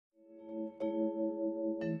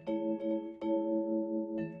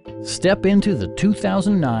Step into the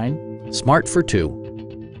 2009 Smart for Two.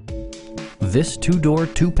 This two-door,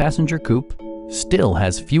 two-passenger coupe still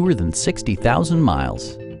has fewer than 60,000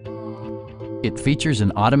 miles. It features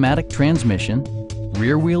an automatic transmission,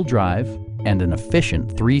 rear-wheel drive, and an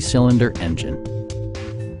efficient 3-cylinder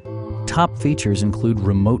engine. Top features include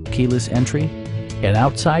remote keyless entry, an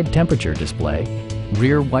outside temperature display,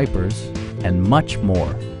 rear wipers, and much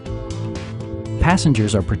more.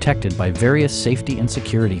 Passengers are protected by various safety and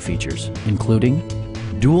security features, including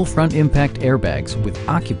dual front impact airbags with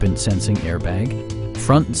occupant sensing airbag,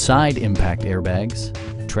 front and side impact airbags,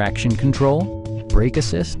 traction control, brake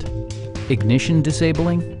assist, ignition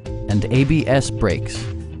disabling, and ABS brakes.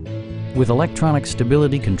 With electronic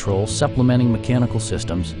stability control supplementing mechanical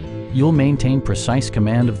systems, you'll maintain precise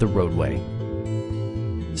command of the roadway.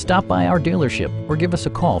 Stop by our dealership or give us a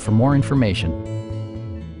call for more information.